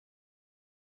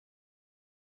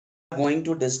going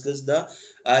to discuss the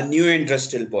new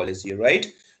industrial policy,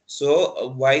 right?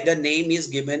 So why the name is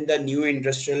given the new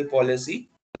industrial policy?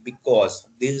 Because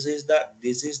this is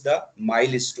the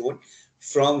milestone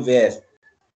from where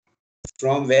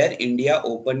India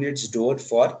opened its door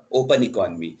for open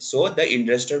economy. So the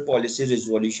Industrial Policy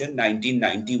Resolution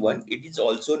 1991, it is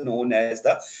also known as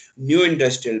the New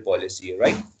Industrial Policy,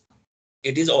 right?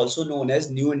 It is also known as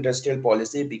New Industrial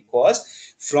Policy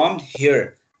because from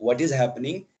here, what is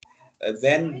happening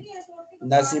when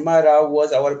Nasimha Rao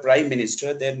was our Prime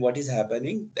Minister, then what is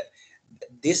happening?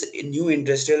 This new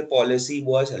industrial policy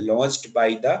was launched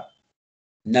by the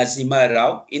Nasimha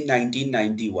Rao in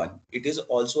 1991. It is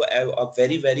also a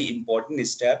very, very important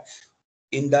step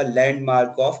in the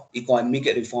landmark of economic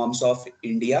reforms of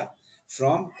India.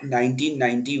 From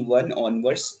 1991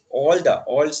 onwards, all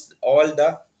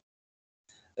the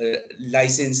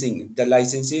licensing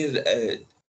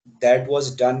that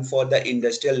was done for the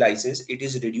industrial license, it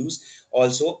is reduced.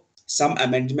 Also, some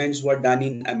amendments were done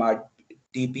in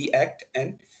MRTP Act,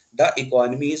 and the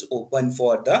economy is open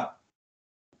for the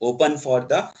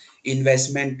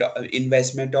investment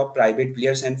of private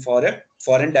players and for a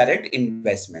foreign direct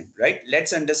investment, right?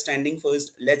 Let's understand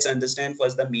first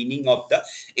the meaning of the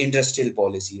industrial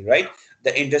policy, right?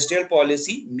 The industrial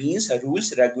policy means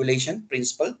rules, regulation,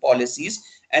 principle, policies,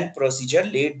 and procedure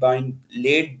laid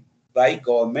by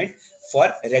government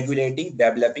for regulating,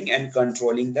 developing, and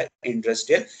controlling the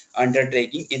industrial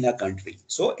undertaking in a country.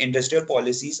 So industrial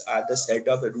policies are the set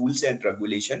of rules and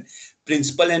regulation,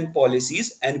 principle and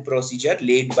policies, and procedure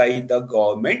laid by the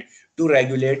government to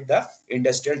regulate the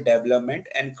industrial development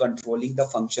and controlling the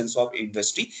functions of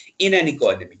industry in an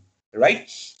economy, right?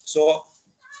 So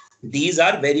these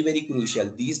are very, very crucial.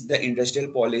 The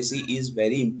industrial policy is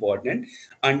very important.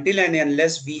 Until and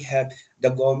unless we have the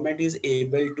government is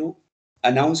able to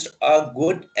announce a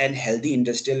good and healthy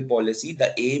industrial policy,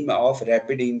 the aim of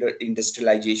rapid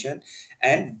industrialization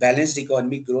and balanced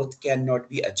economic growth cannot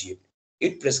be achieved.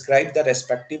 It prescribes the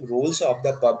respective roles of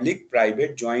the public,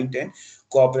 private, joint, and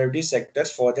cooperative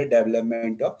sectors for the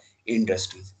development of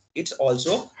industries. It's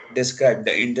also described,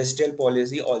 the industrial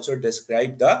policy also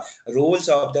describe the roles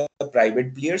of the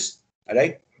private players,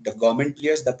 right? The government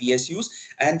players, the PSUs,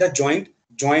 and the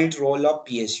joint role of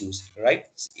PSUs, right?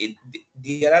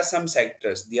 There are some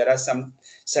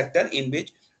sector in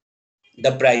which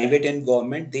the private and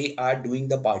government, they are doing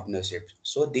the partnership,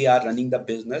 so they are running the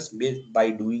business by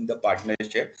doing the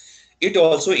partnership. It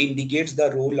also indicates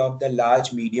the role of the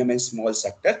large, medium, and small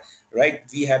sector, right?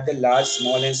 We have the large,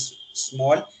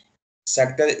 small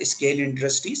sector scale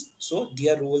industries, so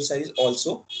their roles are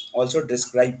also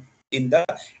described in the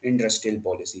industrial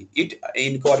policy. It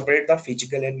incorporate the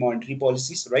physical and monetary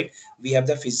policies, right? We have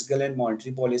the physical and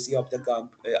monetary policy of the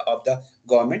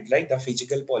government, like the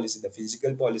physical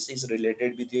policy is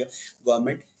related with the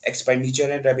government expenditure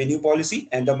and revenue policy,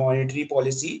 and the monetary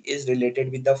policy is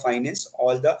related with the finance.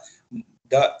 All the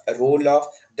role of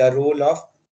the role of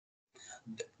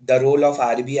the role of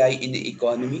RBI in the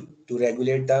economy to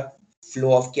regulate the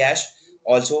flow of cash.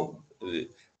 Also,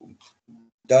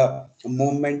 the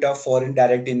movement of foreign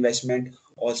direct investment,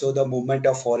 also the movement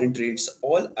of foreign trades,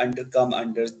 all come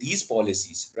under these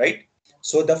policies, right?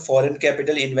 So the foreign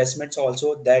capital investments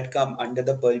also that come under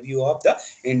the purview of the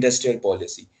industrial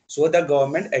policy. So the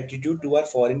government attitude toward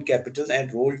foreign capital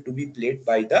and role to be played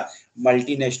by the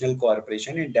multinational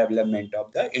corporation in development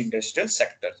of the industrial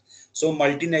sector. So the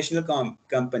multinational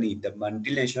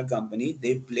company,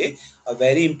 they play a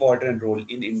very important role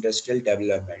in industrial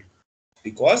development,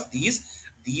 because these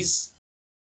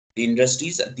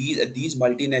industries, these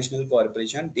multinational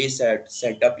corporation, they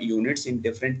set up units in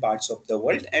different parts of the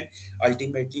world, and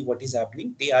ultimately what is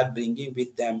happening, they are bringing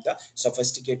with them the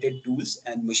sophisticated tools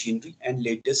and machinery and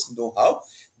latest know-how,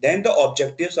 then the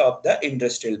objectives of the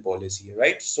industrial policy,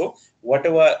 right? So what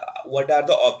are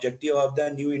the objective of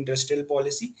the new industrial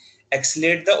policy?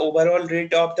 Accelerate the overall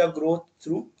rate of the growth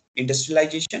through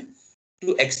industrialization,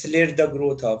 to accelerate the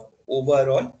growth of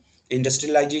overall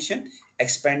industrialization,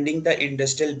 expanding the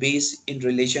industrial base in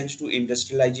relation to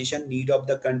industrialization need of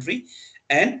the country,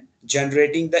 and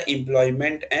generating the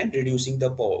employment and reducing the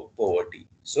poverty.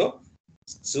 So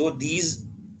these,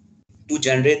 to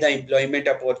generate the employment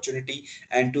opportunity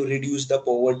and to reduce the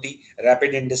poverty,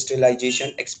 rapid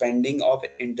industrialization, expanding of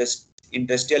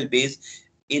industrial base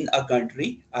in a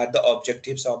country are the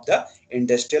objectives of the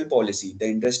industrial policy. The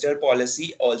industrial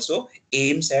policy also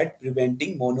aims at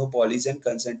preventing monopolies and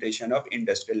concentration of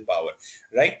industrial power,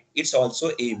 right? It's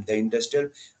also aim, the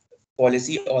industrial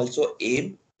policy also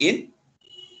aim in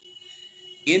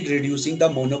reducing the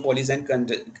monopolies and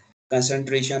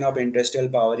concentration of industrial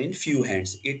power in few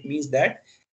hands. It means that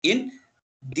In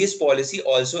this policy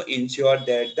also ensure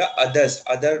that the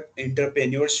other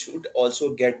entrepreneurs should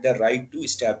also get the right to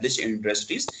establish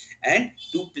industries and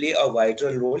to play a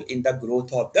vital role in the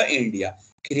growth of the India,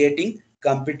 creating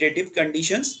competitive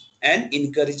conditions and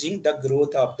encouraging the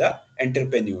growth of the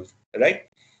entrepreneurs. Right.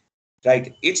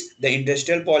 It's the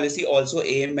industrial policy also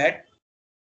aim at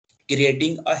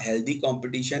creating a healthy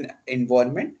competition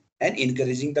environment and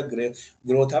encouraging the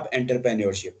growth of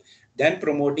entrepreneurship. Then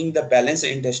promoting the balanced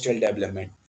industrial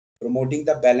development. Promoting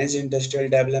the balanced industrial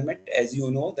development, as you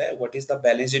know that what is the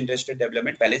balanced industrial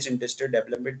development? Balanced industrial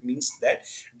development means that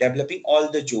developing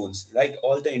all the zones, like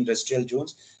all the industrial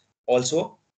zones.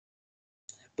 Also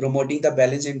promoting the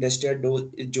balanced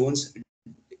industrial zones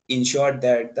ensure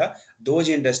that those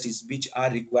industries which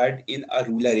are required in a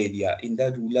rural area, in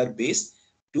the rural base,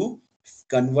 to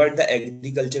convert the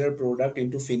agricultural product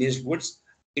into finished goods,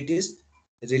 it is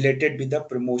related with the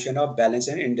promotion of balance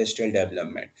and industrial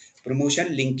development.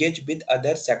 Promotion linkage with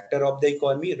other sector of the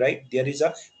economy, right? There is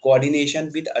a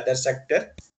coordination with other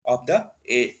sector of the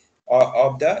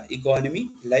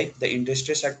economy, like the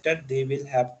industrial sector. They will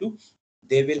have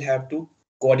to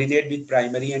coordinate with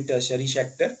primary and tertiary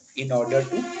sector in order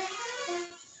to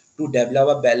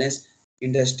develop a balanced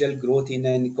industrial growth in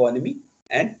an economy,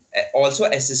 and also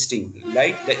assisting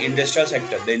like the industrial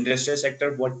sector.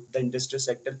 What the industrial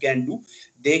sector can do,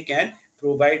 they can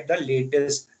provide the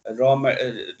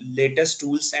latest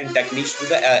tools and techniques to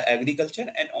the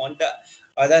agriculture, and on the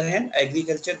other hand,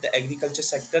 the agriculture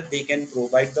sector, they can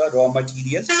provide the raw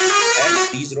materials,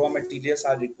 and these raw materials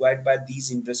are required by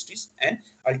these industries, and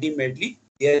ultimately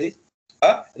there is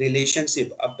a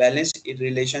relationship, a balanced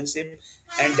relationship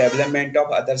and development of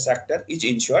other sector is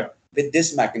ensured with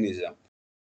this mechanism.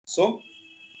 So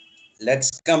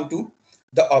let's come to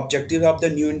the objective of the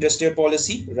new industrial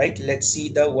policy, right? Let's see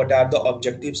the what are the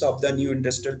objectives of the new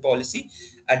industrial policy.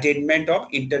 Attainment of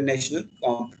international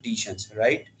competitions,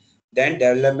 right? Then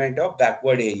development of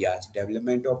backward areas.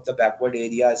 Development of the backward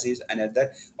areas is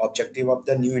another objective of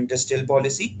the new industrial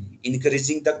policy.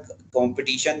 Increasing the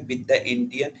competition with the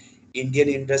Indian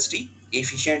industry.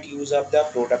 Efficient use of the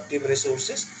productive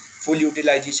resources. Full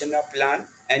utilization of plant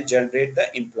and generate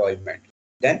the employment.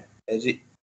 Then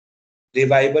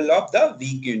revival of the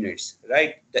weak units,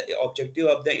 right? The objective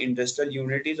of the industrial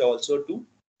unit is also to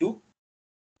to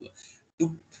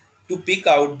to pick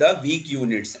out the weak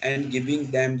units and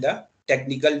giving them the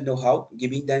technical know-how,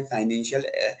 giving them financial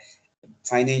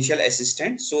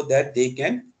assistance so that they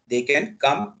can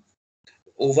come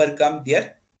overcome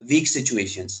their weak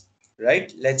situations,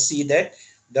 right? Let's see that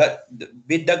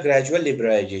with the gradual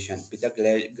liberalization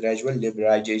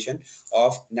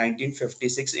of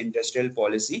 1956 industrial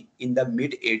policy in the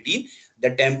mid 18,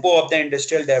 the tempo of the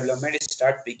industrial development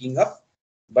start picking up,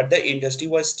 but the industry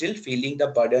was still feeling the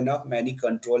burden of many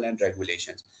control and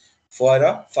regulations. For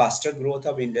a faster growth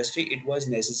of industry, it was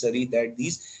necessary that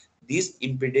these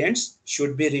impediments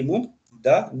should be removed.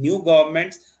 The new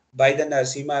government by the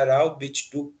Narasimha Rao, which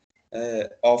took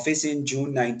office in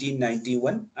June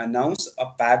 1991, announced a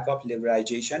pack of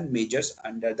liberalization measures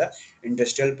under the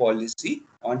industrial policy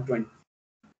on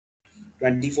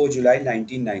 24 July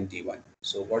 1991.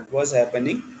 So what was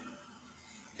happening?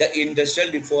 The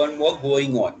industrial reform was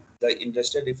going on. The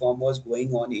industrial reform was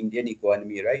going on in Indian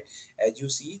economy, right? As you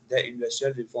see, the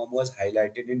industrial reform was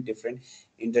highlighted in different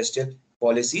industrial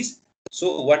policies.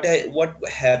 So what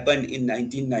happened in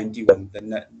 1991?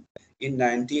 In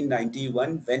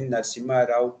 1991, when Narasimha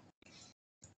Rao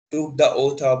took the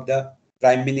oath of the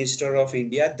Prime Minister of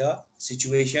India, the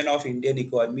situation of Indian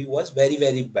economy was very,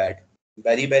 very bad.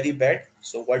 Very, very bad.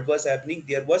 So what was happening?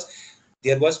 There was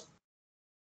there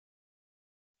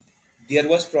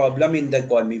was problem in the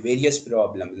economy, various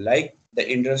problem, like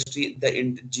the industry,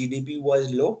 GDP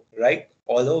was low, right?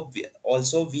 Although we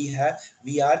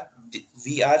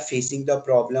are facing the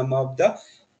problem of the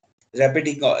rapid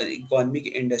economic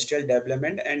industrial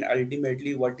development, and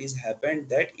ultimately what is happened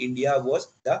that India was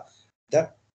the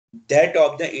debt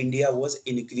of the India was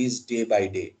increased day by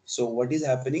day. So what is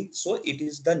happening? So it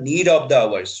is the need of the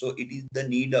hours. So it is the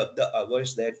need of the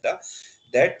hours that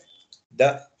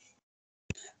the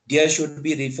there should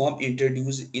be reform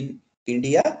introduced in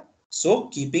India. So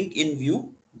keeping in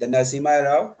view the Narasimha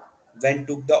Rao when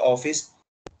took the office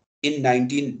in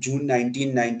June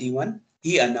 1991,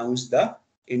 he announced the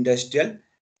industrial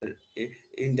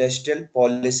industrial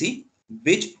policy,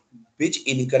 which which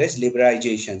encouraged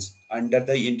liberalizations under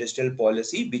the industrial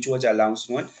policy, which was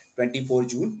announced on 24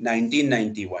 June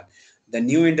 1991. The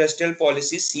new industrial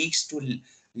policy seeks to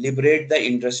liberate the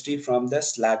industry from the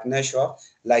slackness of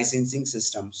licensing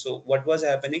system. So what was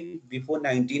happening before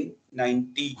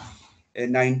 1990?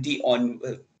 90 on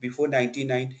before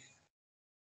 99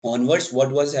 onwards,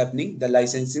 what was happening? The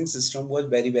licensing system was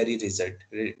very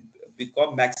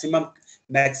because maximum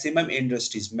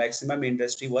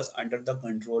industry was under the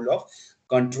control of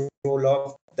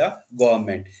the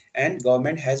government, and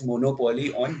government has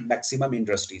monopoly on maximum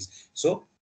industries. So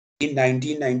in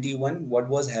 1991, what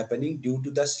was happening? Due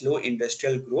to the slow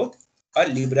industrial growth, a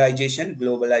liberalization,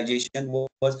 globalization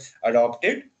was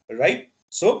adopted, right?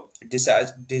 So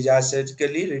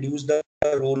disastrously reduced the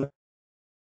role of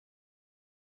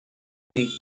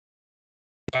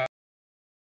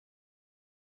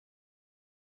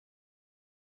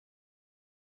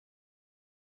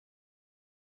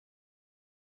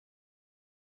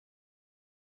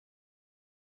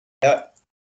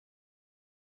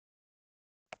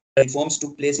reforms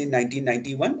took place in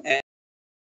 1991, and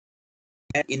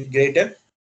in greater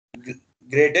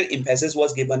emphasis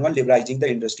was given on liberalizing the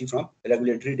industry from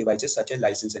regulatory devices such as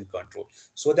license and control.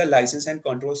 So the license and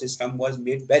control system was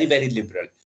made very liberal.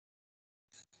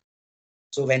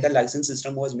 So when the license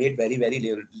system was made very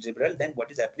liberal, then what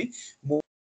is happening? More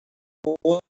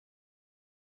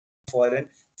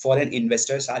foreign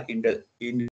investors are interested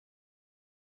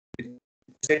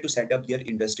to set up their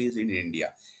industries in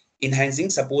India, enhancing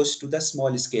support to the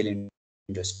small scale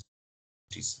industries.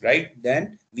 Right?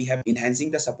 Then we have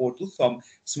enhancing the support to from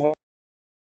small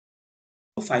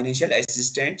financial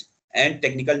assistance and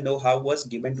technical know-how was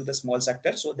given to the small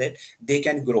sector so that they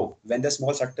can grow. When the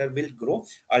small sector will grow,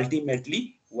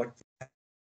 ultimately what.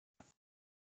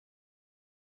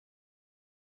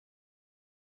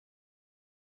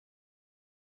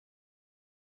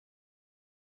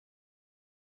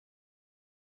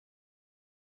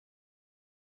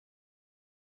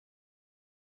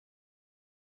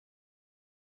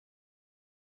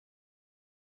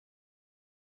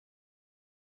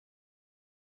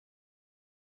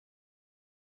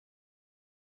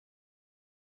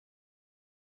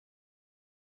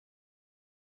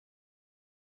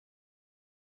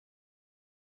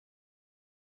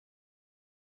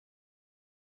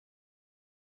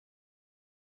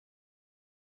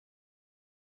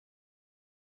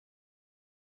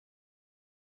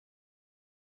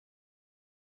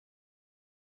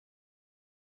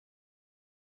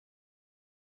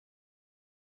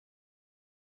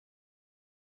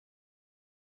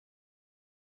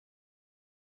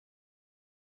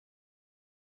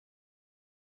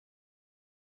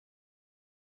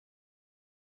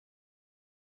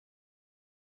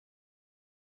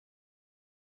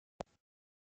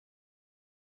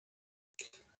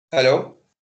 Hello,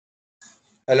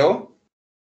 hello,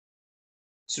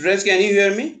 students, can you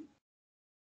hear me?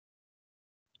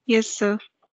 Yes, sir.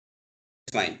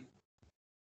 Fine.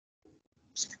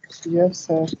 Yes,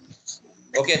 sir.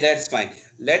 Okay, that's fine.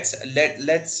 Let's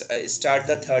start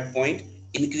the third point: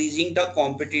 increasing the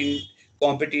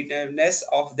competitiveness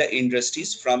of the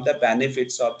industries from the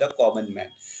benefits of the common man.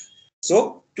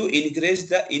 So to increase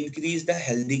the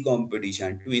healthy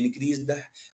competition, to increase the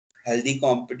healthy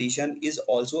competition is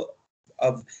a,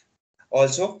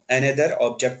 also another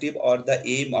objective or the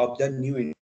aim of the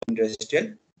new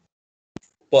industrial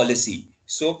policy.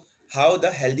 So how the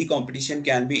healthy competition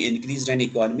can be increased in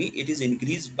economy? It is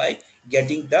increased by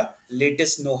getting the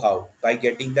latest know-how, by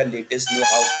getting the latest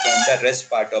know-how from the rest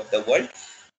part of the world.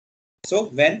 So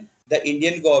when the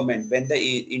Indian government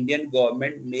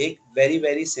make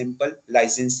very simple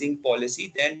licensing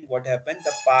policy, then what happened?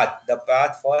 The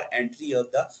path for entry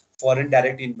of the foreign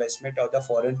direct investment or the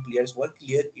foreign players were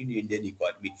clear in Indian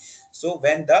economy. So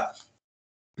when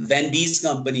these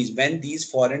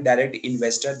foreign direct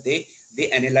investors, they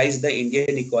analyze the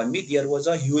Indian economy, there was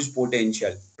a huge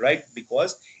potential, right?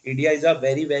 Because India is a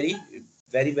very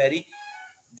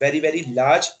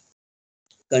large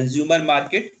consumer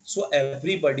market, so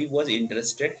everybody was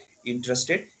interested in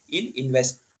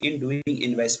doing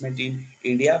investment in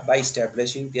India by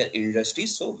establishing their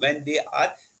industries. So when they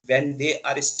are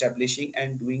establishing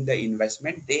and doing the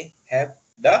investment, the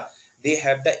they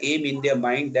have the aim in their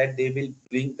mind that they will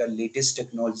bring the latest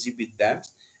technology with them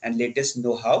and latest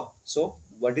know-how. So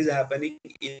what is happening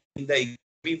in the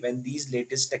economy? When these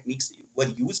latest techniques were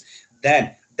used,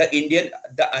 then the indian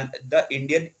the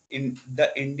indian in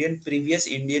the Indian previous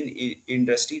Indian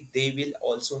industry, they will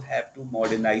also have to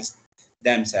modernize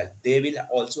themselves. They will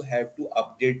also have to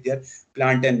update their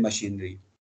plant and machinery.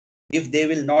 If they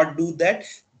will not do that,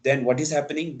 then what is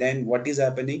happening?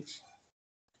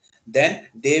 Then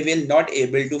they will not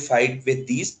able to fight with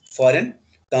these foreign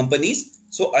companies.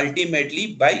 So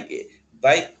ultimately, by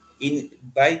in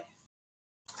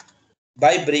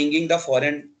by bringing the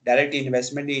foreign direct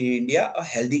investment in India, a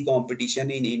healthy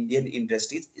competition in Indian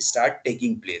industries start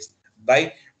taking place.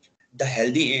 By the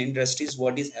healthy industries,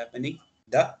 what is happening?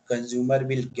 The consumer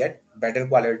will get better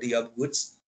quality of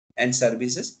goods and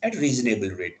services at reasonable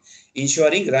rate,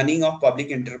 ensuring running of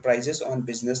public enterprises on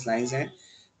business lines and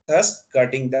thus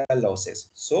cutting the losses.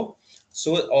 So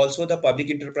also the public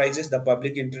enterprises,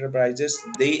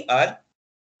 they are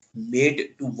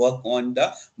made to work on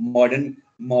the modern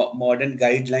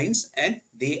guidelines, and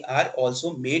they are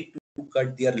also made to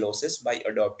cut their losses by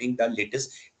adopting the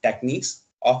latest techniques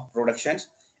of productions,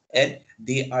 and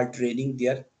they are training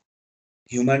their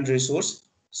human resource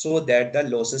so that the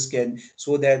losses can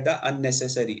so that the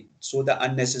unnecessary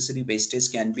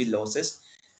wastage can be losses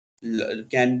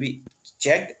can be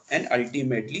checked, and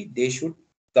ultimately they should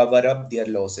cover up their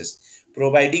losses,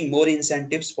 providing more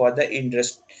incentives for the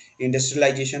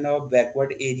industrialization of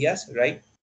backward areas, right?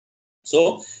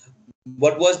 So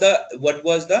what was the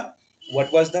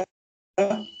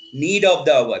need of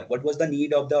the hour? What was the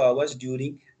need of the hours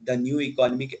during the new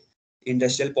economic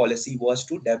industrial policy was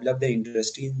to develop the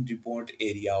industry in remote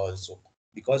area also.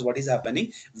 Because what is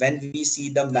happening, when we see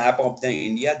the map of the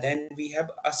India, then we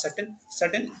have a certain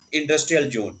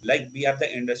industrial zone. Like we have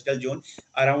the industrial zone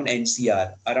around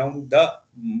NCR, around the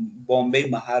Bombay,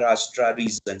 Maharashtra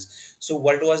regions. So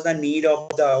what was the need of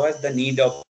the hours? The need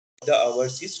of the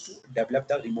hours is to develop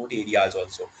the remote areas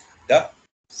also. The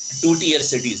two-tier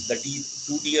cities,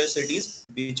 two-tier cities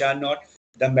which are not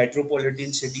the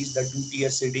metropolitan cities, the two-tier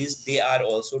cities, they are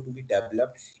also to be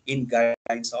developed in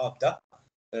guidelines of the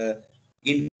uh,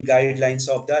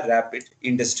 rapid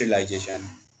industrialization.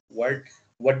 What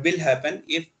will happen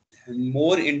if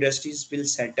more industries will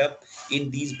set up in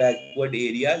these backward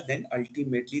areas? Then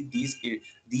ultimately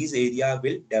these area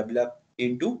will develop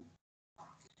into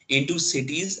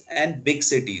cities and big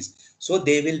cities. So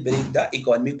they will bring the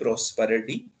economic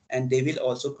prosperity, and they will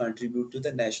also contribute to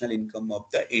the national income of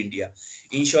the India,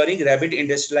 ensuring rapid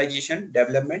industrialization,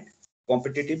 development,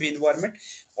 competitive environment.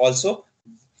 Also,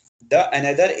 the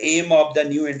another aim of the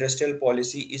new industrial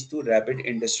policy is to rapid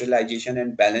industrialization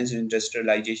and balanced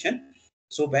industrialization.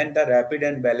 So when the rapid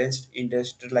and balanced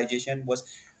industrialization was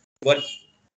what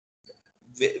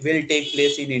will take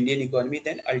place in Indian economy,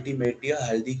 then ultimately a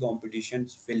healthy competition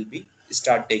will be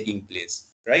start taking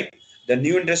place, right? The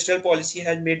new industrial policy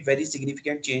has made very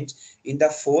significant change in the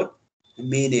four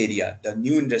main area. The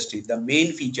new industry, the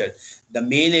main feature, the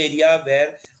main area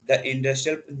where the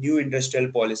new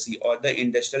industrial policy or the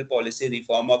industrial policy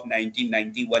reform of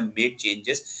 1991 made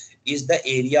changes is the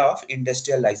area of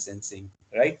industrial licensing,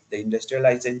 right? The industrial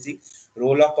licensing,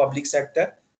 role of public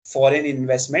sector, foreign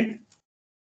investment,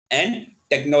 and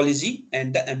technology,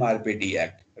 and the MRPD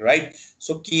Act, right?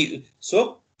 So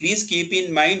please keep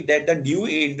in mind that the new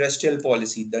industrial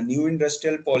policy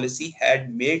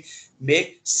had made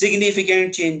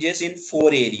significant changes in four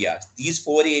areas. These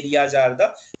four areas are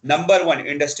the number one,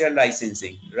 industrial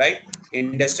licensing, right?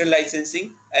 Industrial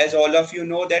licensing, as all of you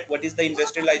know that what is the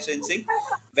industrial licensing?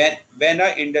 When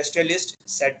an industrialist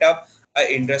set up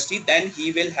a industry, then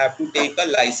he will have to take a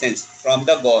license from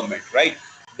the government, right?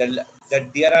 That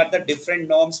there are the different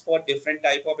norms for different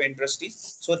type of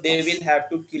industries, so they will have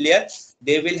to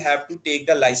take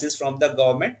the license from the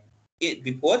government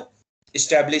before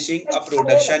establishing a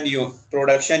production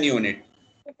unit,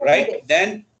 right?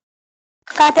 Then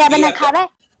we have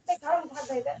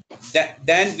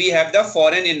then we have the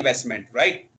foreign investment,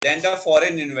 right? Then the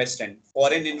foreign investment,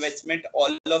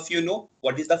 all of you know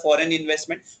what is the foreign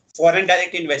investment. Foreign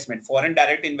direct investment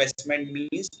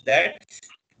means that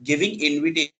giving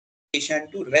invitation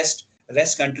to rest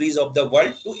countries of the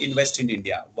world to invest in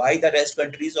India. Why the rest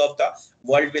countries of the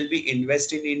world will be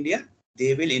invest in India?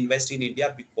 They will invest in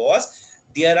India because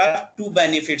there are two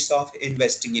benefits of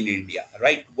investing in India,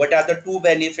 right? What are the two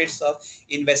benefits of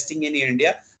investing in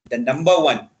India? The number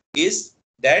one is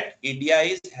that India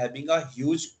is having a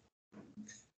huge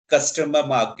customer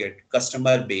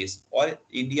base, or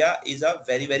India is a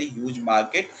very huge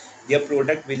market. Their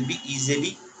product will be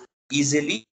easily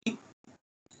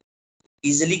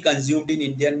easily consumed in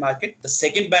Indian market. The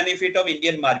second benefit of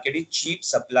Indian market is cheap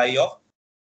supply of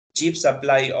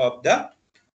the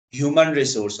human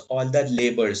resource, all the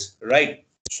labors, right?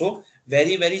 So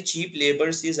very cheap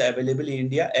labors is available in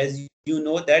India. As you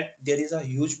know that there is a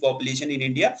huge population in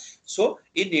India. So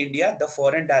in India, the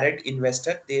foreign direct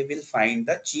investor, they will find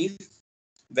the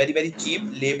very cheap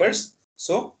labors.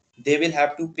 So they will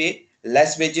have to pay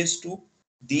less wages to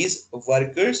these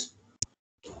workers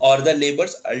or the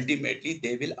laborers. Ultimately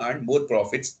they will earn more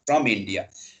profits from India.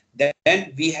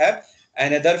 Then we have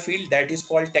another field that is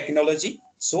called technology.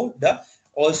 So the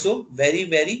also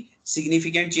very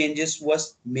significant changes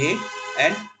was made,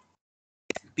 and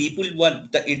people were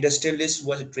the industrialists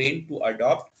were trained to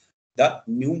adopt the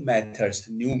new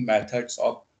methods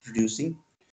of producing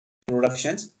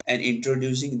productions and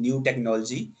introducing new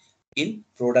technology in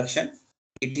production.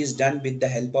 It is done with the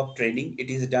help of training. It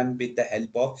is done with the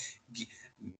help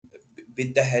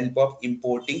of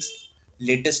importing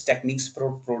latest techniques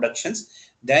for productions.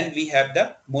 Then we have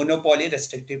the Monopoly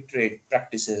Restrictive Trade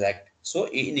Practices Act. So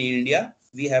in India,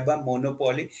 we have a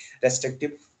monopoly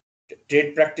restrictive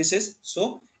trade practices.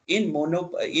 So in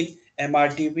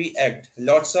MRTP Act,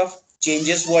 lots of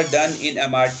changes were done in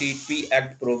MRTP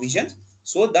Act provisions.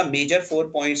 So the major 4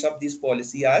 points of this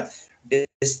policy are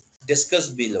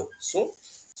discussed below. So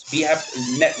we have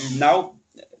now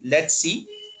let's see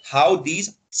how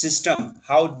these system,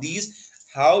 how the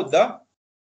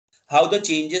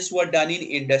changes were done in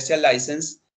industrial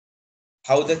license,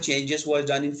 how the changes were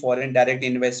done in foreign direct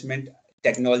investment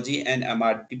technology and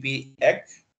MRTP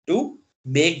Act to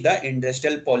make the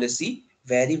industrial policy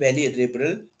very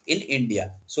liberal in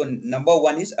India. So number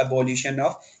one is abolition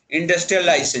of industrial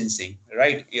licensing,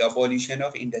 right? Abolition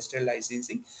of industrial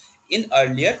licensing. In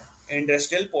earlier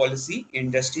industrial policy,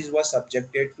 industries were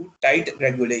subjected to tight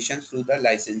regulations through the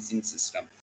licensing system.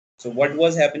 So what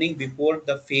was happening before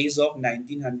the phase of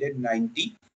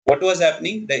 1990? What was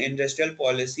happening? The industrial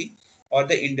policy or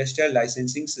the industrial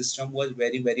licensing system was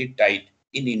very tight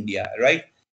in India, right?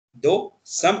 Though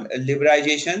some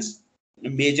liberalizations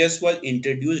measures were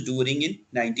introduced during in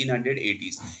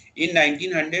 1980s. In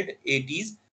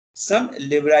 1980s, some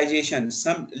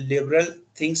liberal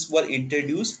things were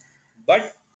introduced,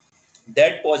 but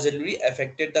that positively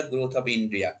affected the growth of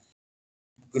India.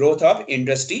 Growth of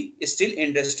industry, still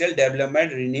industrial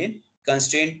development remain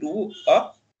constrained to a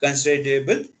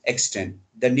considerable extent.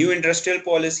 The new industrial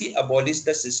policy abolished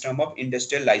the system of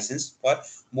industrial license for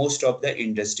most of the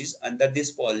industries. Under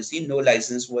this policy, no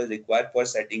license was required for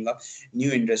setting up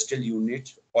new industrial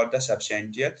units or the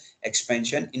substantial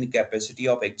expansion in capacity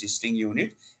of existing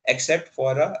units, except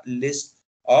for a list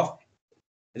of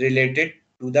related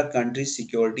to the country's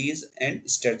securities and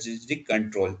strategic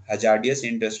control, hazardous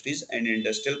industries and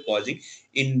industrial causing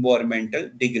environmental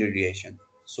degradation.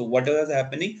 So what was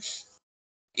happening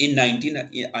in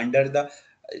 19 under the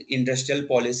industrial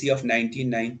policy of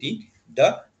 1990,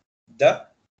 the the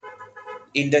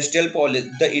industrial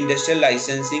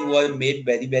licensing was made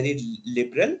very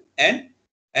liberal, and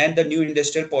the new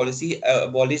industrial policy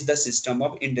abolished the system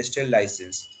of industrial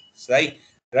license,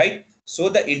 right. So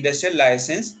the industrial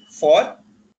license for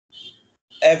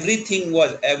everything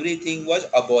was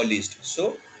abolished.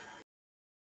 So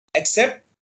except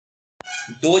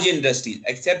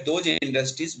except those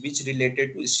industries which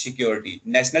related to security,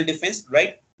 national defense,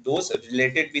 right? Those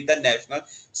related with the national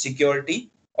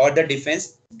security or the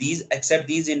defense, these except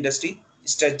these industry,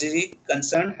 strategic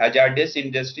concern, hazardous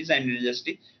industries and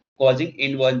industry causing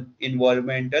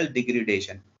environmental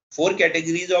degradation. Four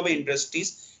categories of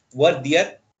industries were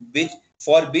there, which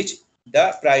for which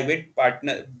the private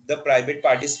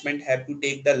participant have to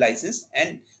take the license,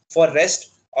 and for rest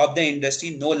of the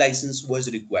industry no license was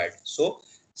required. So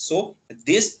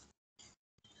this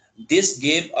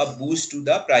gave a boost to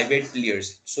the private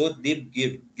players. So they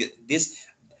give this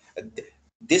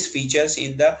this features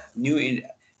in the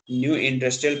new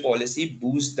industrial policy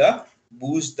boost the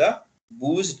boost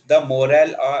the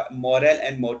moral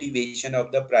and motivation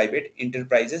of the private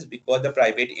enterprises, because the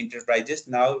private enterprises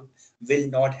now will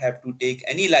not have to take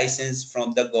any license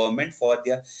from the government for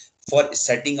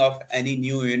setting up any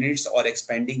new units or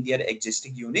expanding their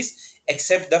existing units,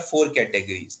 except the four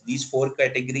categories. These four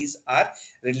categories are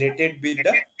related with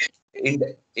the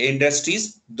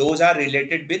industries. Those are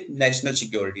related with national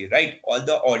security, right? All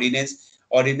the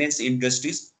ordinance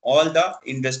industries, all the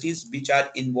industries which are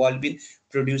involved in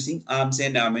producing arms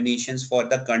and ammunitions for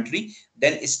the country.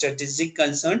 Then strategic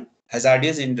concern,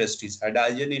 hazardous industries are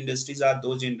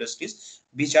those industries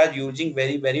which are using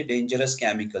very dangerous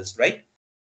chemicals, right?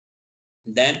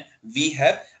 Then we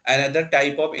have another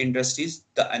type of industries,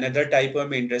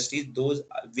 those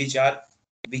which are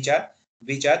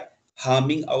which are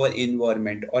harming our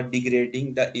environment or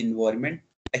degrading the environment.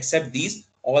 Except these,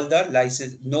 all the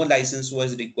license no license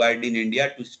was required in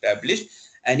India to establish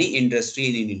any industry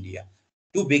in India.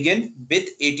 To begin with,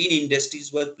 18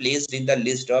 industries were placed in the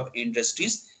list of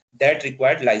industries that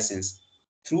required license.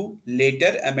 Through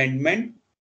later amendment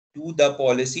to the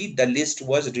policy, the list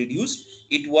was reduced.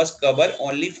 It was cover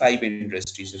only 5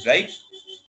 industries, right?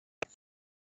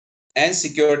 And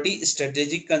security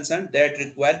strategic concern that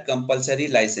require compulsory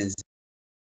licensing.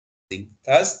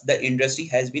 Thus, the industry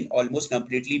has been almost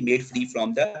completely made free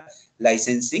from the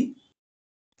licensing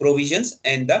provisions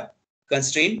and the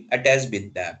constraint attached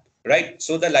with them, right?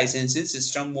 So the licensing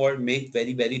system was made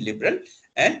very liberal,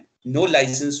 and No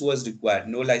license was required.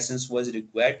 No license was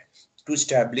required to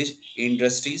establish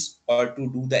industries or to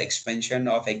do the expansion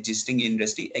of existing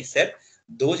industry, except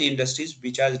those industries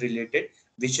which are related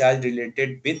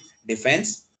with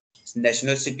defense,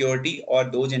 national security, or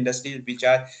those industries which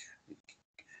are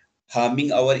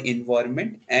harming our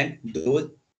environment, and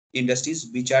those industries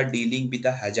which are dealing with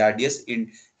the hazardous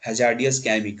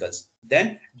chemicals.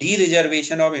 Then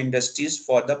dereservation of industries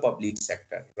for the public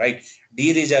sector, right?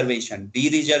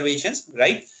 Dereservations,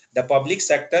 right? The public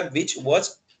sector, which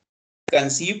was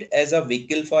conceived as a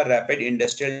vehicle for rapid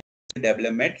industrial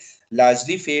development,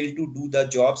 largely failed to do the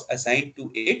jobs assigned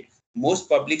to it. Most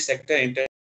public sector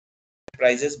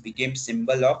enterprises became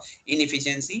symbol of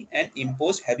inefficiency and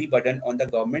imposed heavy burden on the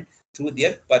government through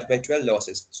their perpetual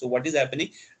losses. So what is happening?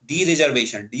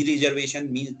 Dereservation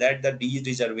means that the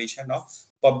dereservation of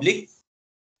public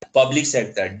public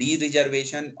sector.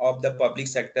 Dereservation of the public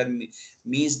sector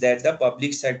means that the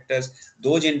public sectors,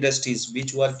 those industries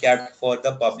which were kept for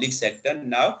the public sector,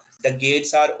 now the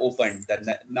gates are opened.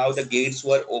 Now the gates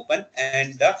were open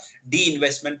and the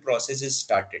de-investment process is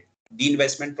started.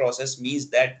 De-investment process means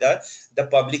that the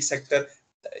public sector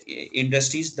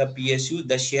industries, the PSU,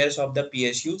 the shares of the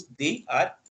PSUs, they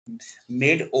are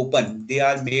made open. They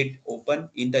are made open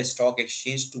in the stock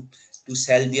exchange to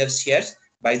sell their shares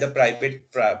by the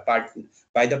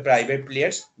by the private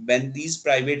players. When these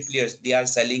private players, they are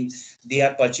selling, they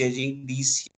are purchasing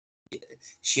these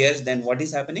shares, then what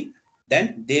is happening?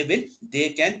 Then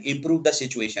they can improve the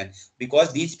situation,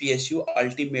 because these PSU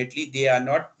ultimately they are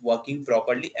not working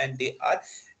properly and they are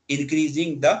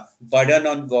increasing the burden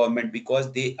on government,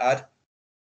 because they are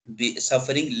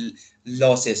suffering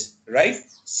losses, right?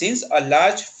 Since a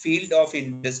large field of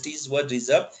industries were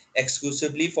reserved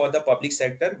exclusively for the public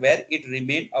sector, where it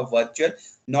remained a virtual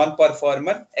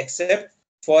non-performer except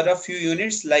for a few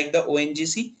units like the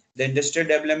ONGC, the industrial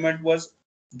development was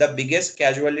the biggest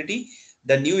casualty.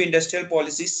 The new industrial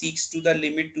policy seeks to the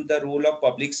limit to the role of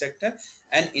public sector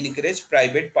and encourage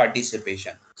private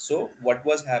participation. So what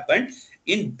was happened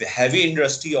in heavy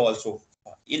industry also,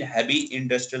 in heavy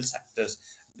industrial sectors,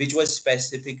 which was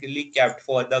specifically kept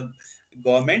for the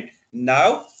government.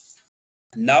 Now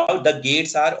the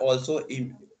gates are also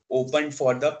open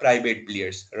for the private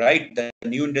players, right? The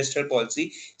new industrial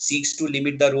policy seeks to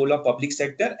limit the role of public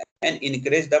sector and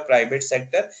encourage the private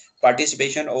sector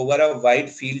participation over a wide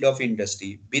field of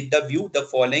industry. With the view, the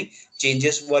following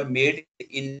changes were made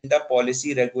in the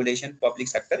policy regulation public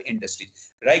sector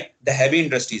industries, right? The heavy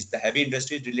industries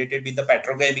related with the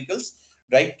petrochemicals,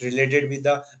 right? Related with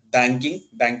the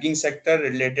banking sector,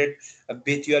 related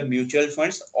with your mutual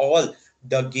funds, all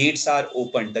the gates are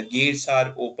open. The gates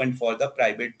are open for the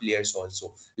private players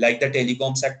also, like the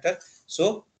telecom sector.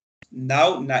 So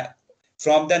now,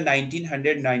 from the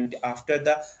 1990, after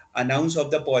the announce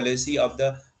of the policy of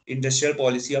the industrial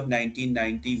policy of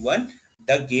 1991,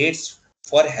 the gates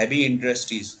for heavy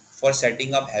industries, for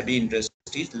setting up heavy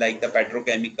industries like the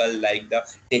petrochemical, like the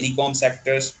telecom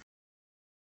sectors,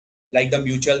 like the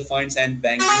mutual funds and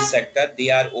banking sector, they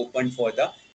are open for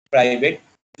the private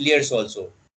players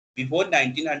also. Before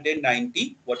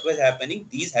 1990, what was happening?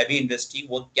 These heavy industry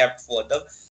were kept for the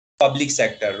public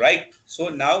sector, right? So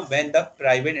now when the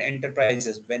private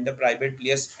enterprises, when the private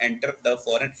players enter, the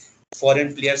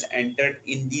foreign players entered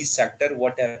in this sector,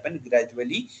 what happened?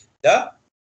 Gradually the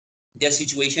their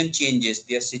situation changes,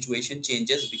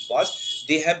 because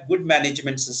they have good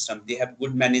management system, they have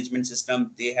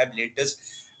latest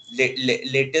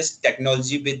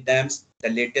technology with them, the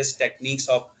latest techniques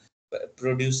of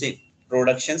producing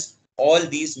productions. All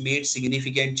these made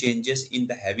significant changes in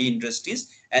the heavy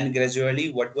industries, and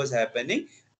gradually what was happening,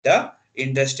 the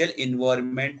industrial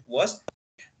environment was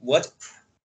was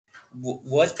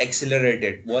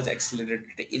accelerated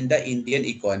in the Indian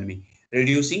economy,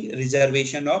 reducing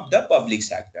reservation of the public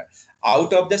sector.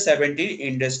 Out of the 17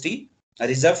 industry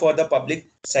reserved for the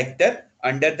public sector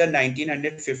under the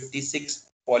 1956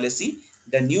 policy,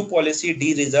 the new policy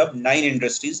de-reserved 9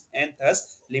 industries and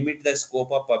thus limit the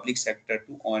scope of public sector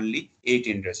to only 8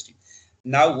 industries.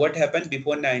 Now, what happened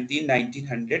before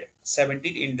 1900?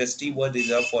 17 industry were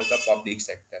reserved for the public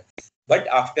sector. But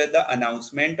after the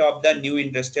announcement of the new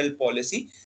industrial policy,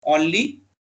 only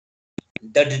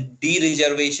the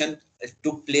de-reservation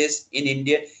took place in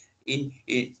India in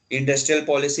industrial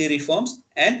policy reforms,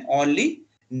 and only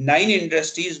 9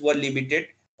 industries were limited.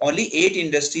 Only 8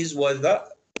 industries was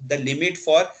the limit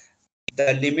for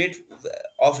the limit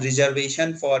of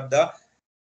reservation for the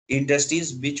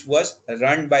industries which was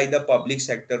run by the public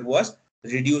sector was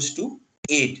reduced to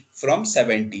 8 from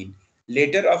 17.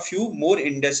 Later, a few more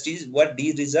industries were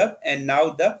de-reserved, and now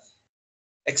the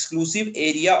exclusive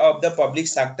area of the public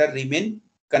sector remain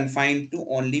confined to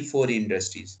only four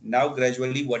industries. Now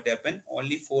gradually what happened?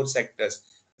 Only four sectors,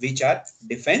 which are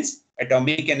defense,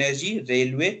 atomic energy,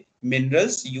 railway,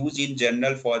 minerals used in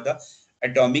general for the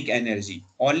atomic energy.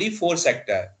 Only four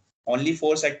sector. Only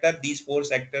four sector. These four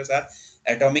sectors are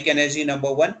atomic energy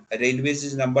number one, railways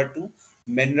is number two,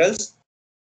 minerals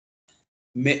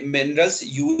minerals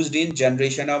used in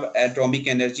generation of atomic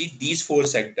energy. These four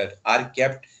sectors are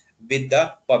kept with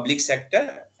the public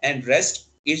sector and rest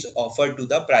is offered to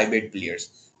the private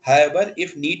players. However,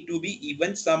 if need to be,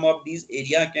 even some of these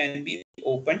area can be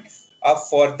opened up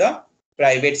for the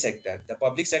private sector. The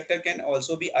public sector can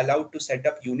also be allowed to set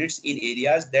up units in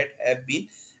areas that have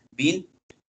been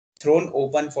thrown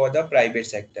open for the private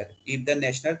sector if the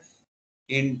national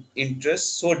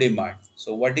interest so demand.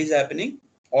 So what is happening?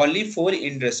 Only four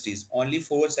industries, only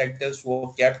four sectors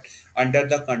were kept under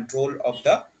the control of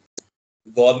the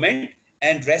government,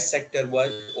 and rest sector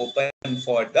was open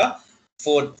for the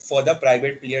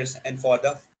private players and for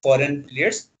the foreign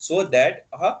players, so that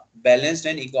a balanced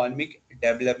and economic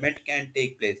development can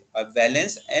take place. A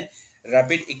balanced and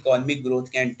rapid economic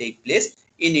growth can take place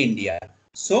in India.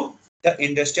 So the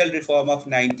industrial reform of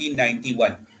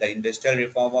 1991, the industrial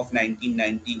reform of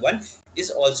 1991 is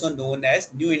also known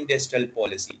as new industrial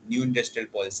policy. New industrial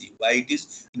policy. Why it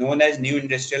is known as new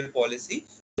industrial policy?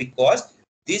 Because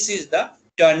this is the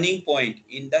turning point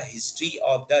in the history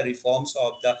of the reforms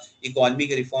of the economic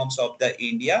reforms of the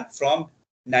India. From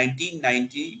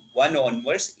 1991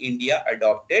 onwards, India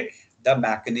adopted the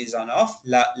mechanism of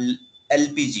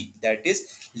LPG, that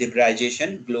is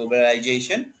liberalization,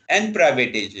 globalization, and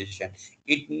privatization.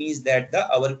 It means that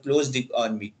our closed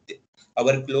economy,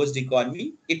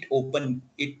 it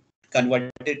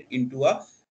converted into a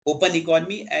open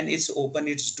economy, and it's open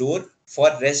its door for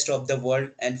rest of the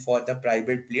world and for the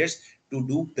private players to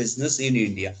do business in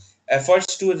India.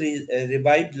 Efforts to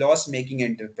revive loss-making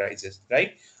enterprises,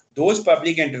 right? Those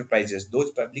public enterprises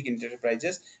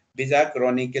which are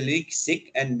chronically sick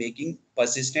and making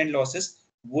persistent losses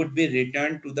would be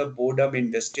returned to the Board of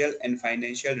Industrial and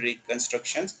Financial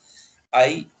Reconstructions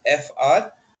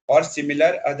 (IFR) or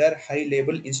similar other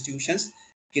high-level institutions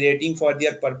creating for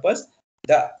their purpose.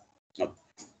 The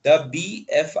the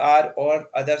BFR or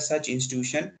other such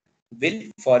institution will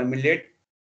formulate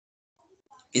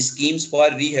schemes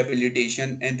for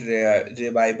rehabilitation and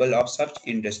revival of such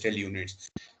industrial units.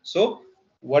 So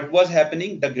what was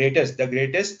happening? The greatest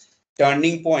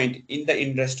turning point in the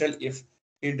industrial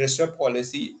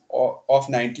policy of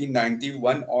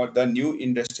 1991, or the new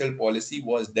industrial policy,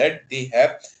 was that they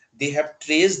have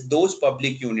traced those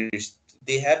public units.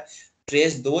 They have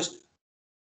traced those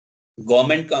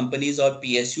government companies or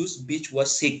PSUs which were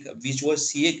sick,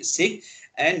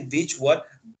 and which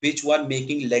were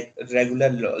making like regular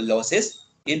losses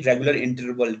in regular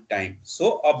interval time.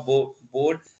 So a,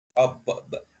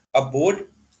 a board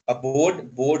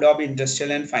board of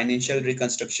industrial and financial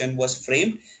reconstruction was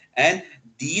framed, and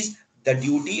these the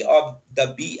duty of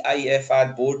the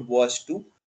BIFR board was to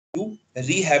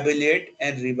rehabilitate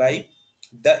and revive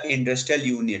the industrial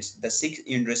units, the six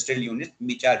industrial units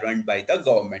which are run by the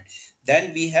government.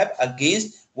 Then we have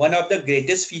against one of the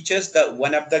greatest features, the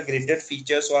one of the greater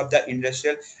features of the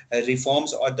industrial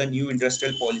reforms or the new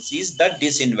industrial policies, the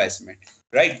disinvestment,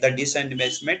 right? The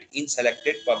disinvestment in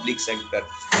selected public sector,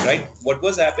 right? What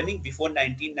was happening before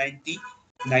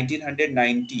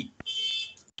 1990?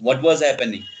 What was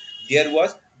happening? There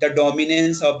was the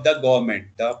dominance of the government.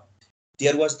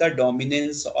 There was the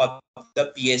dominance of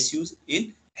the PSUs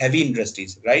in heavy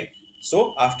industries, right?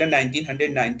 So after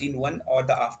 1991, or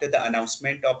after the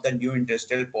announcement of the new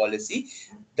industrial policy,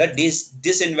 the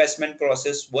disinvestment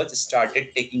process was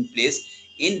started taking place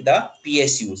in the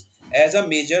PSUs as a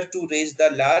measure to raise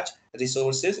the large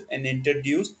resources and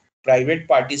introduce private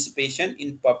participation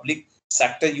in public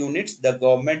sector units. The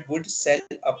government would sell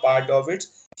a part of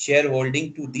its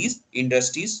shareholding to these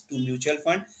industries to mutual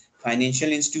fund, financial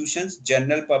institutions,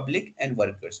 general public, and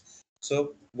workers.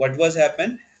 So what was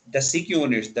happened? The sick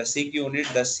units of the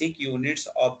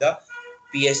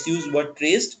PSUs were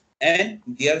traced, and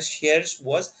their shares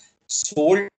was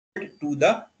sold to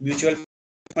the mutual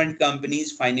fund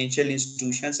companies, financial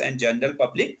institutions, and general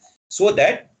public, so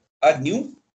that a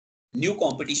new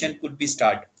competition could be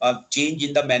start. A change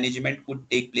in the management could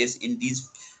take place in these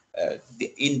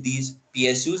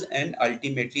PSUs, and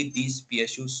ultimately these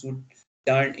PSUs should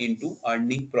turn into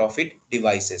earning profit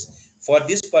devices. For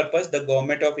this purpose, the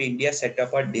government of India set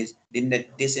up a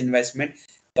disinvestment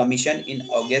commission in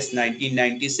August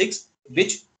 1996,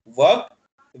 which worked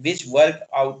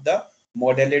out the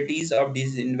modalities of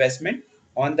disinvestment.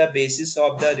 On the basis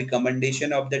of the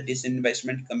recommendation of the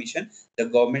Disinvestment Commission, the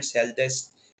government sells the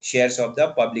shares of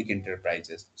the public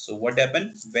enterprises. So what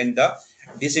happened when the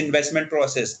disinvestment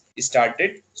process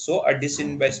started? So a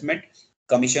Disinvestment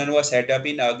Commission was set up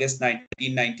in August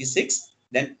 1996.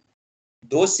 Then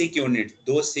those SIC units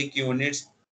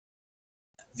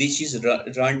which is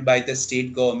run by the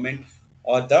state government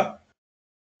or the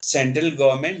central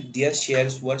government, their their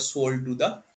shares were sold to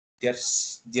the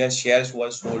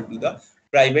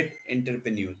private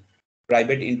entrepreneurs.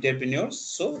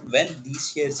 So when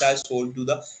these shares are sold to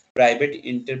the private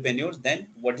entrepreneurs, then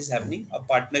what is happening? A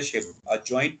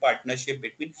joint partnership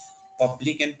between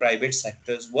public and private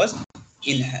sectors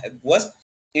in was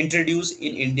introduced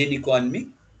in Indian economy.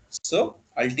 So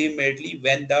ultimately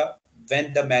when the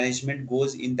management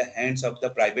goes in the hands of the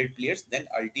private players, then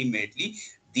ultimately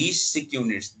these SIC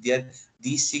units they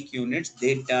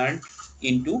turn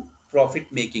into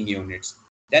profit making units.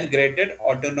 Then greater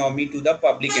autonomy to the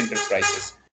public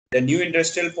enterprises. The new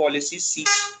industrial policy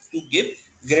seeks to give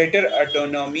greater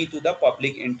autonomy to the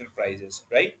public enterprises,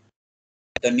 right?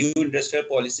 The new industrial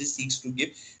policy seeks to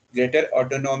give greater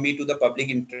autonomy to the public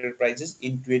enterprises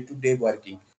in day-to-day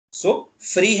working. So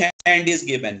free hand is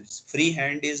given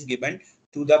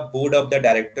to the board of the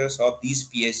directors of these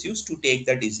PSUs to take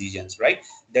the decisions, right?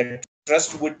 The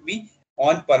trust would be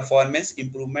on performance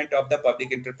improvement of the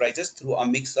public enterprises through a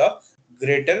mix of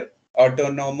greater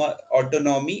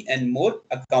autonomy and more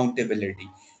accountability.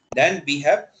 Then we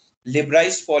have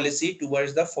liberalized policy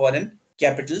towards the foreign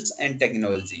capitals and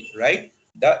technology, right?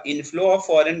 The inflow of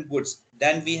foreign goods.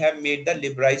 Then we have made the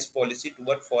liberalized policy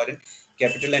toward foreign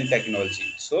capital and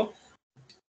technology. So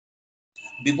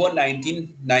before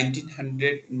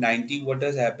 1990, what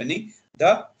is happening?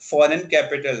 The foreign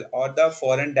capital or the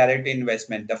foreign direct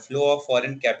investment, the flow of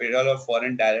foreign capital or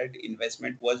foreign direct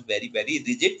investment was very, very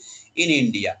rigid in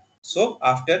India. So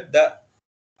after the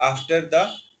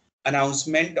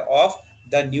announcement of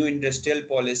the new industrial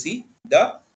policy,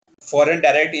 the foreign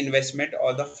direct investment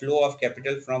or the flow of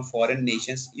capital from foreign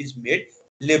nations is made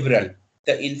liberal.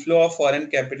 The inflow of foreign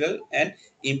capital and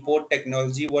import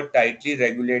technology were tightly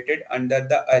regulated under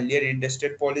the earlier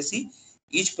industrial policy.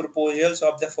 Each proposals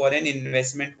of the foreign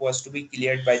investment was to be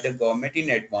cleared by the government in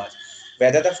advance.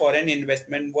 Whether the foreign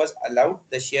investment was allowed,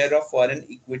 the share of foreign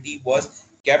equity was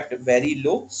kept very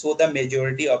low, so the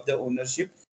majority of the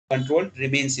ownership control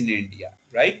remains in India,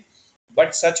 right?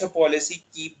 But such a policy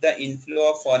keep the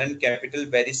inflow of foreign capital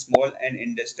very small and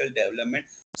industrial development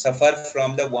suffer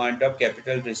from the want of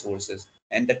capital resources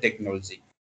and the technology.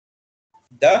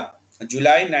 The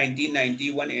July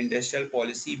 1991 industrial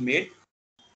policy made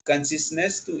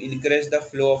consciousness to increase the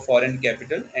flow of foreign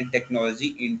capital and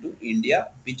technology into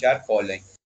India, which are following.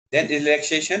 Then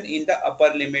relaxation in the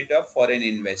upper limit of foreign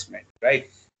investment, right?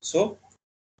 So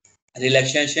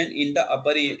relaxation in the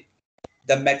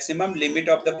the maximum limit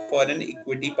of the foreign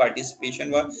equity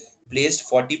participation was placed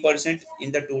 40%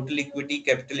 in the total equity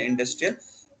capital industrial,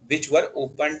 which were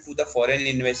open to the foreign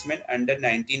investment under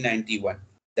 1991.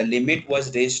 The limit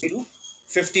was raised to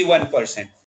 51%.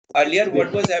 Earlier,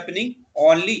 what was happening?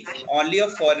 Only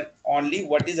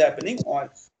what is happening on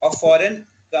a foreign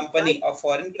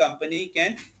company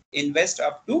can invest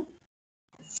up to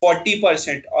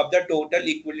 40% of the total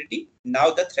equity. Now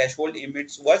the threshold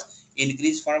limits was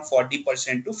increased from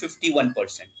 40% to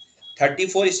 51%.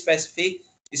 34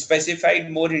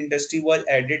 specified more industry was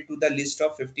added to the list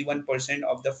of 51%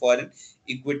 of the foreign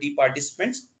equity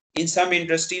participants. In some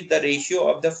industries, the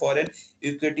ratio of the foreign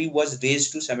equity was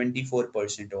raised to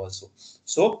 74% also.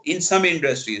 So in some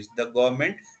industries, the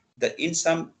government, the in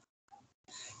some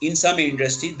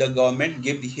industries, the government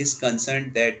gave his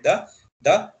consent that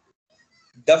the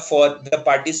the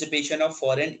participation of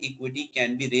foreign equity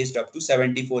can be raised up to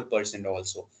 74%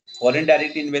 also. Foreign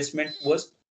direct investment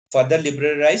was further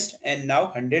liberalized, and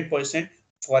now 100%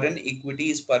 foreign equity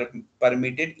is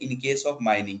permitted in case of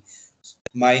mining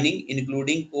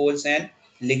including coals and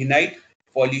lignite,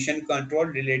 pollution control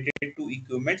related to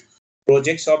equipment,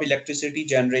 projects of electricity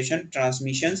generation,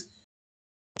 transmissions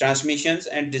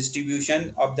and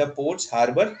distribution of the ports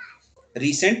harbor.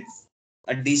 Recent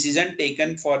a decision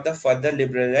taken for the further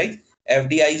liberalize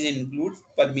FDIs include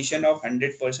permission of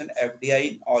 100%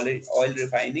 FDI in oil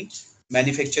refining,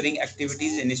 manufacturing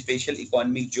activities in special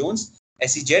economic zones,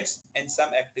 SEZs, and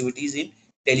some activities in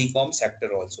telecom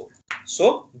sector also.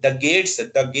 So the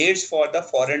gates for the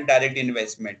foreign direct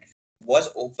investment was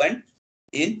opened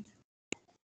in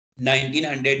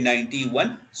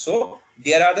 1991. So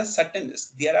there are certain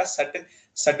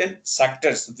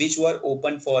sectors which were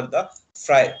open for the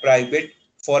private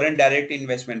foreign direct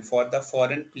investment for the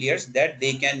foreign players, that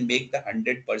they can make the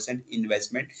 100%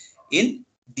 investment in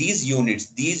these units.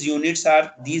 These units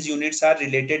are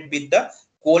related with the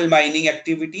coal mining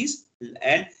activities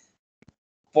and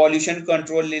pollution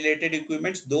control related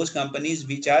equipments. Those companies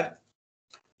which are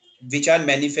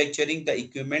manufacturing the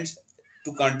equipments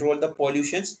to control the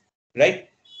pollutions, right?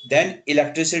 Then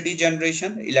electricity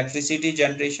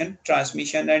generation,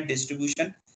 transmission and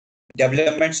distribution,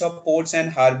 developments of ports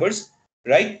and harbors,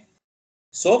 right?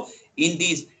 So in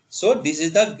these, so this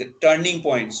is the turning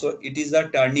point. So it is the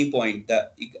turning point.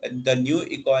 The new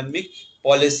economic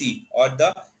policy or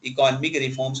the economic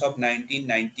reforms of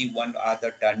 1991 are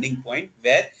the turning point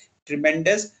where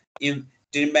tremendous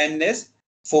tremendous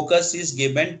focus is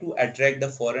given to attract the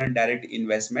foreign direct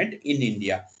investment in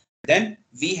India. Then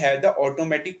we have the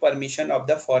automatic permission of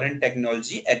the foreign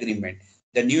technology agreement.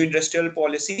 The new industrial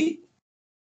policy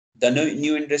the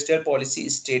new industrial policy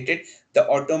stated the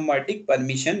automatic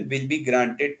permission will be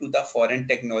granted to the foreign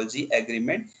technology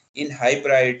agreement in high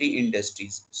priority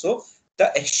industries. So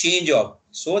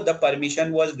the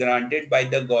permission was granted by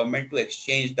the government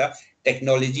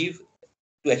technology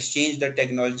to exchange the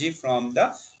technology from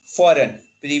the foreign.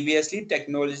 Previously,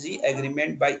 technology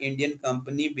agreement by Indian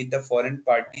company with the foreign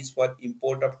parties for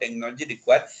import of technology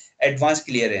require advanced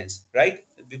clearance, right?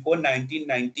 Before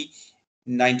 1990,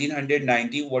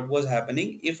 what was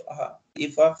happening if a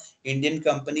Indian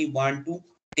company want to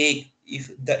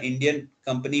if the Indian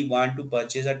company want to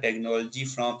purchase a technology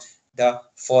from the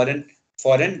foreign,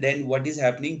 then what is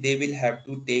happening? They will have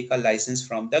to take a license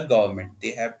from the government.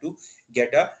 They have to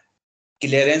get a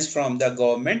clearance from the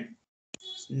government.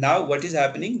 Now what is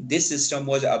happening? This system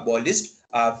was abolished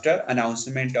after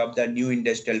announcement of the new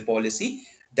industrial policy.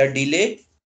 The delayed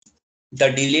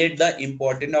the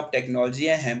importance of technology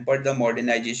and hampered the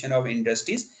modernization of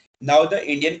industries. Now the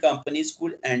Indian companies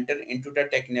could enter into the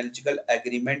technological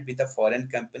agreement with the foreign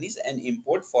companies and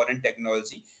import foreign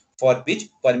technology for which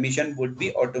permission would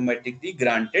be automatically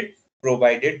granted,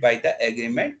 provided by the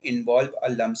agreement involve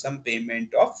a lump sum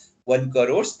payment of 1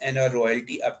 crores and a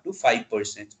royalty up to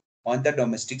 5% on the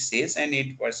domestic sales and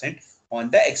 8% on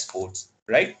the exports,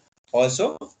 right?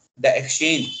 Also, the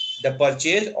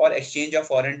purchase or exchange of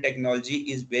foreign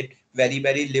technology is very,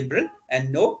 very liberal,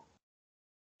 and no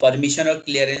permission or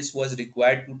clearance was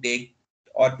required to take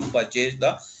or to purchase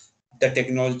the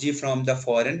technology from the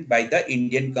foreign by the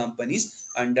Indian companies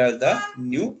under the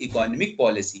new economic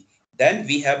policy. Then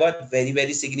we have a very,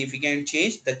 very significant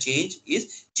change. The change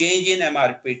is change in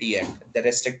MRPT Act, the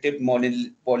Restrictive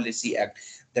Monopoly Act,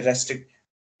 the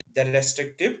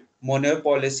Restrictive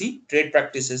Monopoly Trade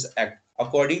Practices Act.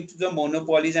 According to the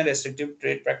Monopolies and Restrictive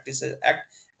Trade Practices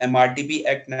Act, MRTP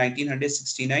Act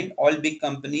 1969, all big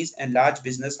companies and large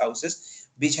business houses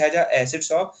which had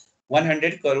assets of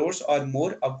 100 crores or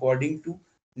more according to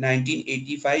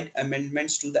 1985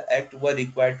 amendments to the Act were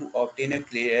required to obtain a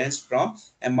clearance from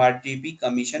MRTP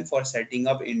Commission for setting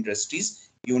up industries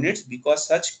units because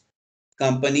such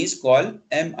companies called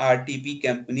MRTP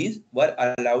companies were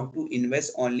allowed to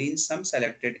invest only in some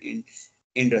selected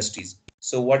industries.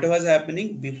 So what was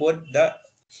happening before the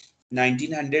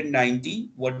 1990?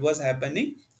 What was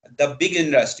happening? The big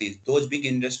industries, those big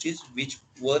industries which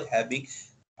were having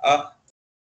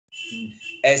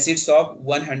assets of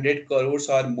 100 crores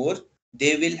or more,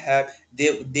 they will have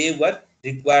they were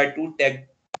required to take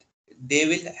they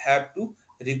will have to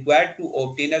required to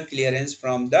obtain a clearance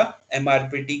from the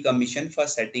MRPT Commission for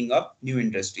setting up new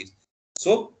industries.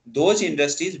 So those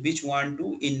industries which want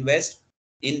to invest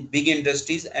in big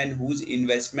industries and whose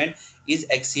investment is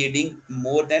exceeding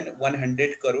more than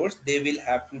 100 crores, they will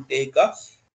have to take a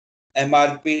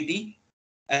MRPT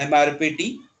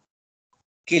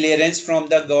clearance from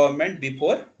the government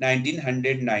before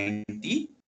 1990.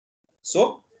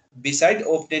 So, beside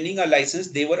obtaining a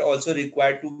license, they were also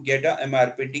required to get a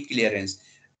MRPT clearance.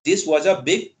 This was a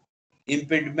big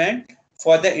impediment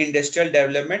for the industrial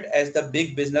development as the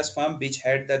big business firm which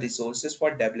had the resources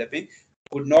for developing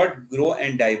could not grow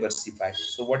and diversify.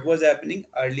 So, what was happening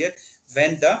earlier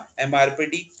when the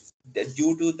MRPT,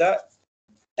 due to the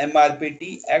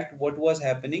MRPT Act, what was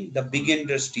happening? The big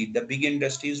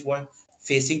industries were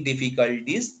facing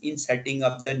difficulties in setting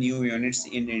up the new units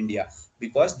in India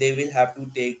because they will have to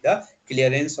take the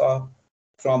clearance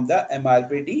from the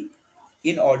MRPT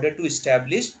in order to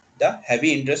establish the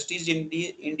heavy industries in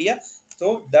India.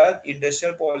 So the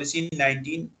industrial policy in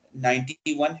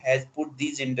 1991 has put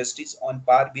these industries on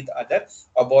par with other,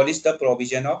 abolished the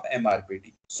provision of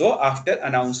MRPT. So after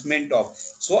announcement of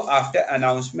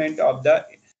the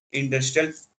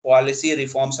industrial policy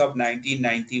reforms of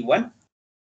 1991,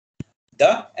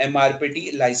 the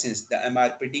MRPT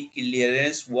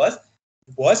clearance was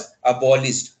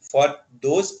abolished for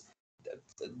those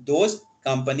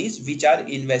companies which are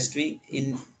investing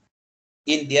in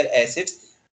their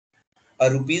assets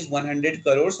rupees 100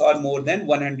 crores or more than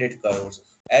 100 crores,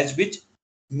 as which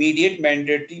mediate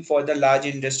mandatory for the large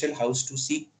industrial house to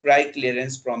seek prior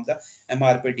clearance from the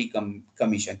MRPT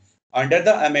Commission. Under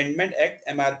the Amendment Act,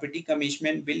 MRPT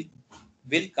Commission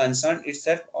will concern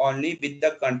itself only with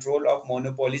the control of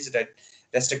monopolies,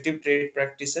 restrictive trade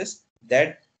practices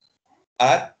that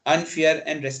are unfair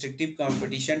and restrictive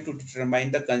competition to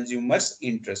determine the consumer's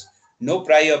interest. No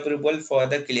prior approval for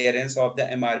the clearance of the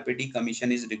MRPT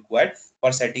Commission is required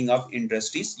for setting up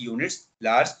industries units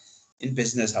large in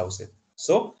business houses.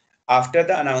 So after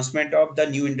the announcement of the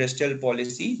new industrial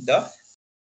policy,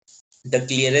 the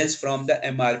clearance from the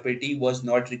MRPT was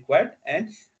not required,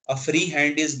 and a free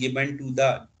hand is given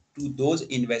to those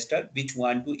investors which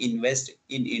want to invest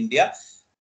in India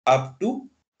up to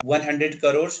 100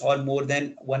 crores or more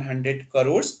than 100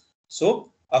 crores.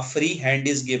 So a free hand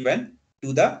is given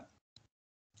to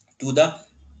to the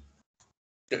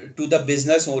to the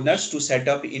business owners to set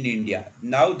up in India.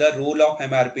 Now the role of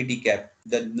MRPT cap,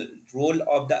 the role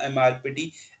of the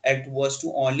MRPT Act was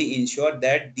to only ensure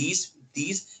that these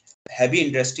heavy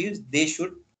industries, they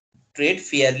should trade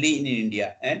fairly in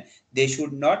India, and they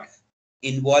should not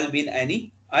involve in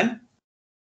any uh,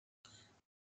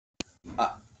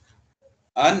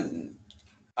 un,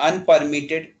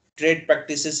 unpermitted trade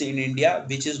practices in India,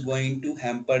 which is going to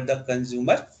hamper the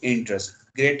consumer interest.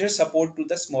 Greater support to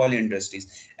the small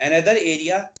industries. Another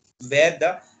area where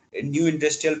the new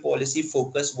industrial policy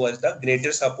focus was the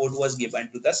greater support was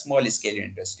given to the small scale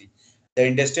industry. The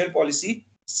industrial policy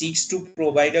seeks to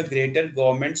provide a greater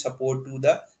government support to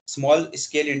the small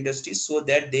scale industries so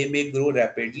that they may grow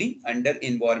rapidly under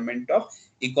environment of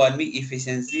economy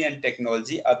efficiency and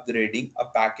technology upgrading. A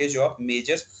package of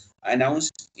measures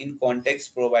announced in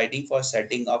context providing for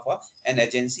setting up an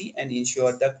agency and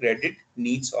ensure the credit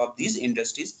needs of these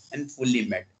industries and fully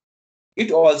met.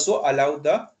 It also allowed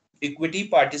the equity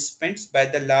participants by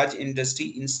the large industry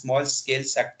in small scale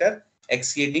sector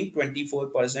exceeding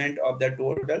 24% of the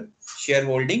total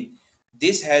shareholding.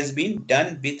 This has been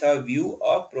done with a view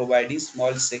of providing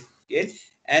small scale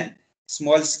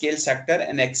sector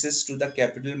and access to the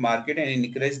capital market and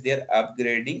encourage their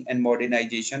upgrading and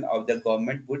modernization of the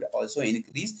government would also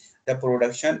increase the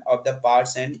production of the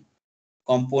parts and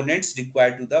components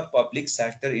required to the public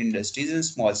sector industries and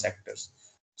small sectors.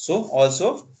 So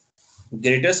also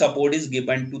greater support is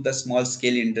given to the small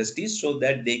scale industries so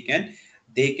that they can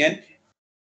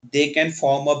they can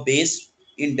form a base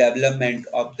in development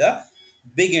of the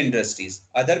big industries.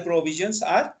 Other provisions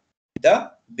are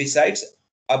the besides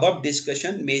above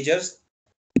discussion measures,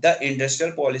 the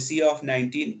industrial policy of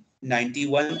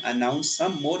 1991 announced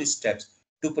some more steps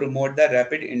to promote the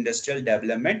rapid industrial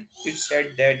development. It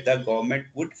said that the government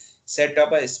would set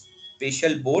up a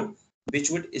special board which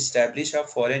would establish a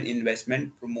foreign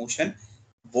investment promotion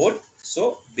board.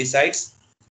 So besides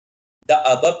the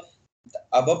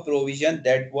above provision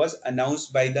that was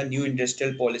announced by the new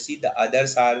industrial policy, the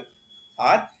others are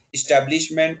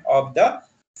establishment of the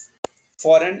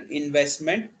foreign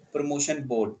investment promotion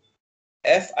board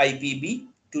FIPB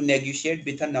to negotiate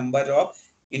with a number of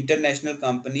international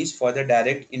companies for the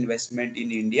direct investment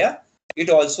in India. It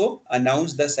also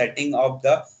announced the setting of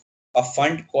a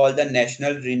fund called the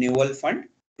National Renewal Fund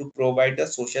to provide the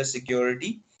social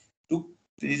security to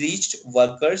reached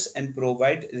workers and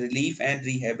provide relief and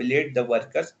rehabilitate the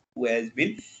workers who has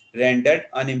been rendered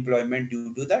unemployment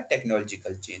due to the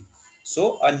technological change.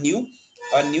 So a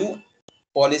new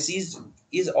policies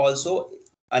is also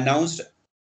announced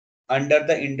under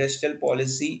the industrial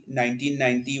policy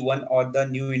 1991 or the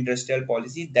new industrial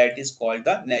policy, that is called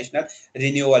the national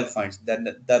renewal funds.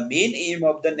 The main aim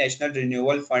of the national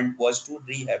renewal fund was to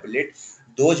rehabilitate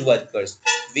those workers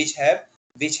which have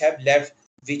which have left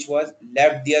which was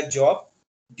left their job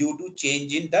due to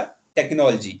change in the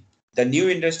technology. The new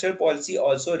industrial policy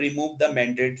also removed the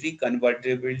mandatory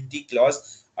convertibility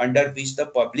clause under which the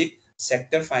public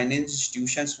sector finance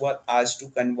institutions were asked to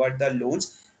convert the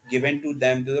loans given to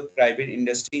them to the private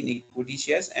industry in equity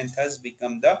shares and thus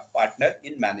become the partner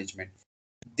in management.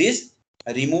 This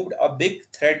removed a big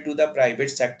threat to the private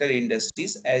sector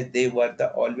industries as they were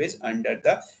always under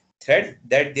the threat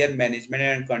that their management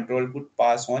and control could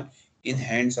pass on in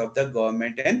hands of the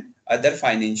government and other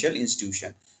financial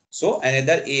institution. So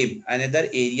another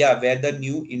area where the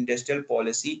new industrial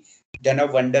policy done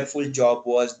a wonderful job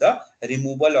was the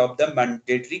removal of the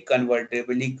mandatory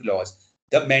convertibility clause.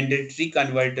 The mandatory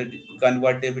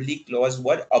convertibility clause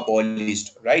was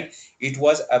abolished, right? It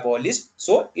was abolished,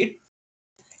 so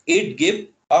it gave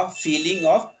a feeling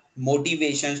of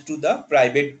motivations to the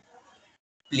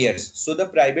players. So the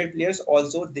private players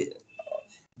also,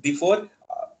 before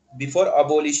before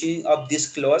abolishing of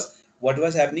this clause, what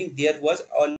was happening, there was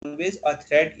always a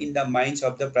threat in the minds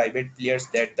of the private players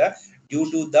that the due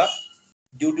to the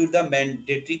due to the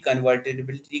mandatory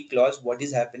convertibility clause, what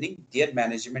is happening, their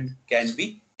management can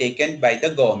be taken by the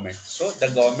government, so the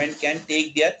government can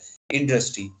take their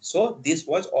industry. So this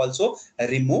was also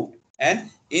removed,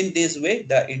 and in this way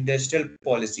the industrial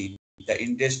policy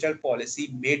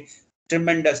made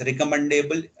tremendous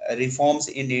recommendable reforms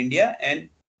in India. And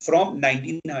from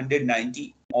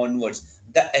 1990 onwards,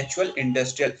 the actual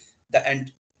industrial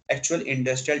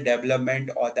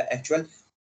development, or the actual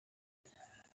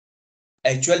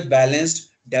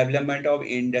balanced development of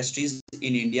industries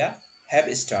in India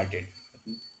have started,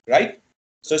 right?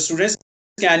 So students,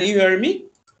 can you hear me?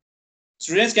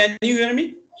 Students, can you hear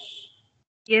me?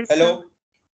 Yes, sir. Hello.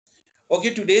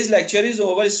 Okay, today's lecture is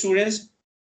over, students,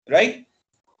 right?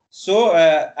 So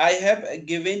I have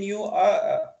given you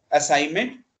a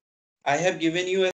assignment. I have given you